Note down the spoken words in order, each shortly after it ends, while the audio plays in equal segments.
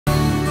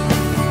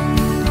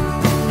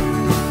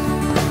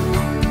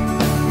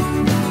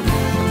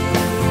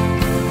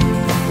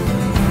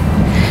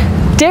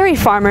Dairy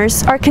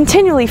farmers are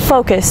continually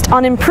focused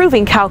on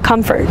improving cow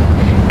comfort.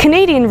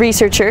 Canadian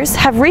researchers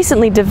have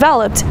recently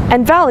developed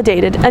and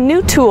validated a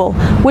new tool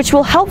which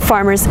will help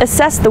farmers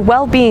assess the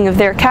well-being of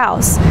their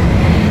cows.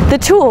 The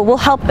tool will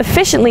help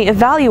efficiently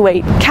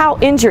evaluate cow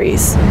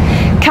injuries.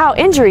 Cow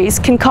injuries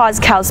can cause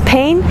cows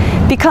pain,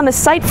 become a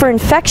site for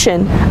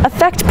infection,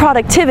 affect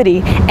productivity,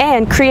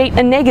 and create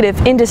a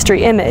negative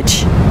industry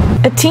image.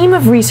 A team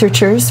of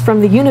researchers from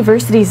the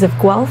universities of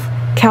Guelph,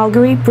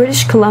 Calgary,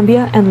 British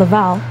Columbia, and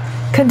Laval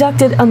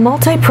conducted a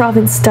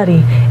multi-province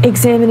study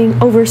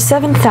examining over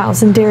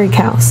 7,000 dairy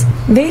cows.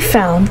 They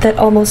found that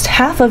almost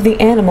half of the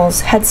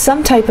animals had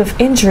some type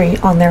of injury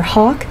on their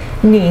hock,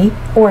 knee,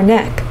 or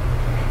neck.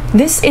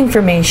 This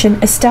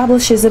information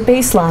establishes a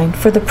baseline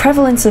for the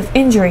prevalence of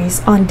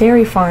injuries on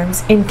dairy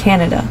farms in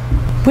Canada.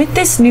 With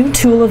this new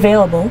tool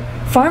available,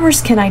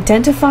 farmers can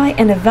identify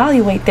and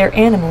evaluate their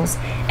animals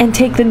and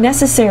take the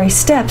necessary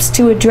steps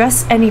to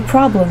address any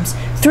problems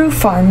through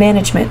farm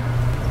management.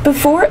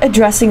 Before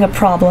addressing a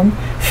problem,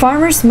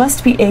 farmers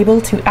must be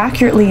able to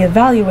accurately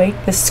evaluate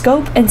the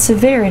scope and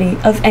severity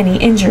of any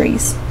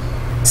injuries.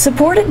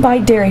 Supported by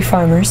dairy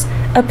farmers,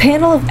 a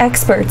panel of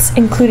experts,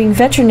 including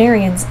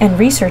veterinarians and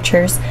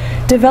researchers,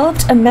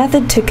 developed a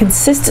method to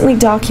consistently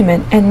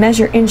document and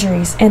measure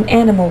injuries and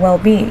animal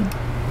well-being.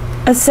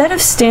 A set of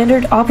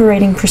standard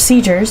operating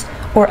procedures,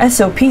 or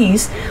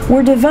SOPs,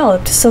 were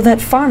developed so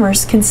that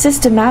farmers can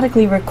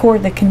systematically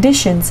record the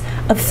conditions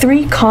of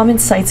 3 common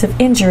sites of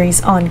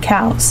injuries on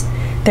cows: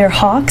 their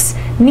hocks,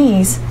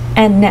 knees,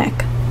 and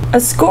neck. A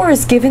score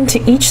is given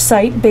to each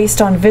site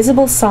based on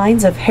visible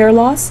signs of hair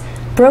loss,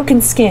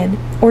 broken skin,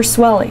 or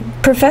swelling.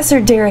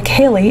 Professor Derek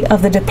Haley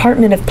of the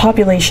Department of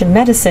Population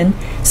Medicine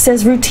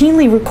says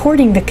routinely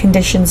recording the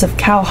conditions of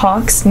cow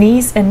hocks,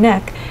 knees, and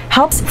neck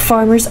helps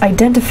farmers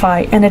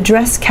identify and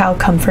address cow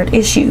comfort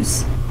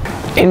issues.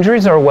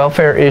 Injuries are a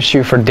welfare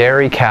issue for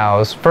dairy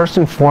cows, first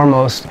and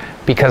foremost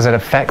because it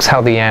affects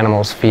how the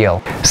animals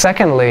feel.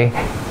 Secondly,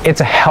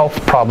 it's a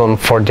health problem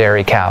for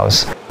dairy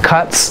cows.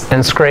 Cuts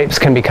and scrapes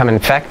can become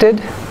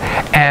infected,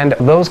 and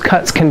those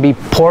cuts can be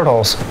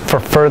portals for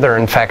further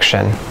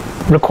infection.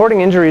 Recording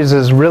injuries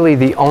is really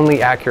the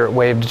only accurate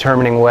way of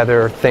determining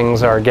whether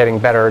things are getting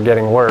better or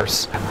getting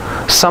worse.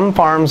 Some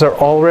farms are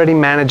already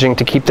managing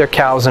to keep their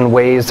cows in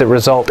ways that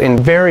result in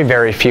very,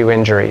 very few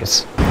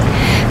injuries.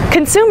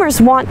 Consumers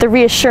want the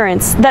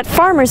reassurance that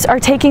farmers are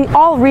taking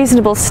all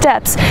reasonable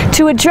steps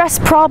to address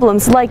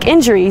problems like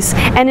injuries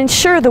and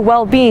ensure the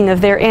well-being of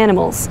their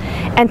animals.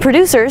 And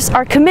producers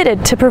are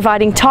committed to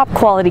providing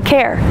top-quality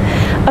care.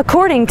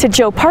 According to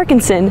Joe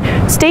Parkinson,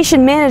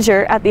 station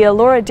manager at the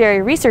Elora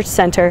Dairy Research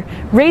Center,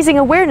 raising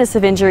awareness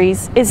of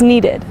injuries is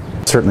needed.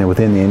 Certainly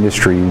within the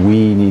industry,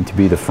 we need to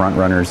be the front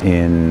runners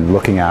in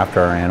looking after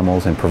our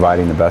animals and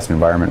providing the best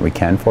environment we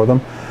can for them.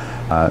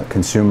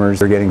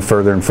 Consumers are getting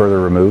further and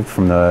further removed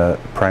from the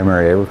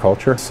primary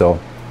agriculture, so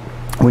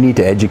we need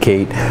to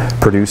educate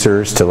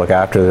producers to look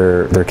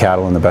after their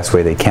cattle in the best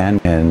way they can,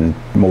 and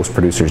most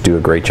producers do a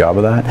great job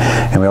of that.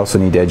 And we also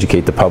need to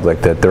educate the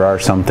public that there are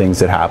some things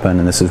that happen,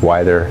 and this is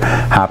why they're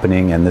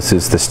happening, and this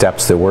is the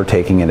steps that we're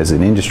taking as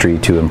an industry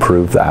to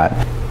improve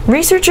that.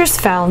 Researchers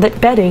found that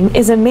bedding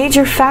is a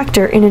major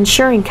factor in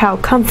ensuring cow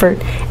comfort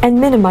and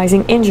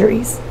minimizing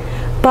injuries.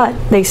 But,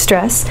 they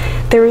stress,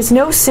 there is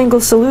no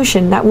single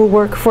solution that will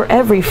work for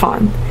every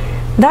farm.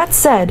 That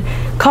said,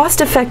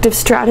 cost-effective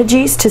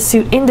strategies to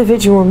suit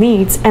individual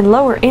needs and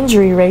lower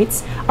injury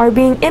rates are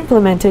being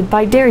implemented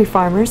by dairy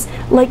farmers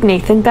like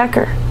Nathan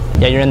Becker.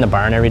 Yeah, you're in the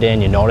barn every day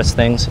and you notice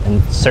things,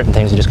 and certain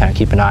things you just kind of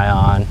keep an eye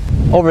on.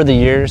 Over the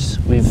years,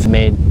 we've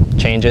made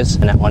changes,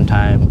 and at one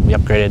time we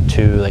upgraded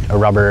to like a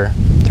rubber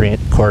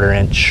 3/4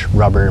 inch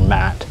rubber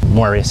mat.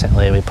 More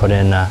recently, we put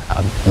in a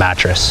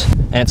mattress.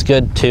 And it's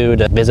good too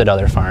to visit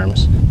other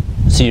farms,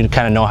 so you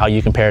kind of know how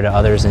you compare to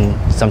others, and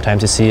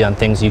sometimes you see on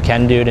things you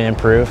can do to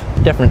improve.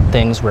 Different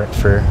things work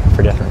for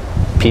different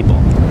people.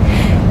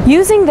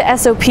 Using the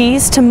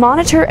SOPs to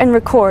monitor and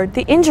record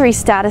the injury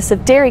status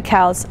of dairy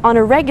cows on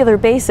a regular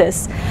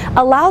basis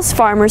allows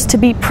farmers to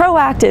be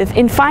proactive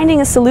in finding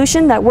a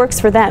solution that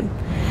works for them.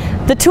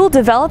 The tool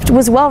developed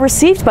was well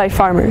received by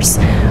farmers.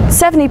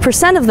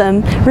 70% of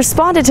them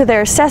responded to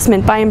their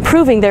assessment by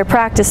improving their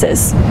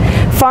practices.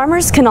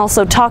 Farmers can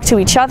also talk to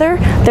each other,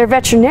 their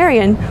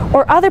veterinarian,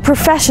 or other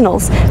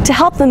professionals to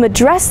help them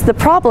address the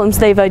problems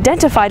they've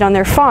identified on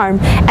their farm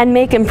and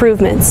make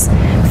improvements.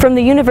 From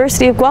the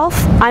University of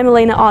Guelph, I'm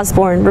Elena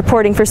Osborne,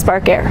 reporting for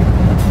Spark Air.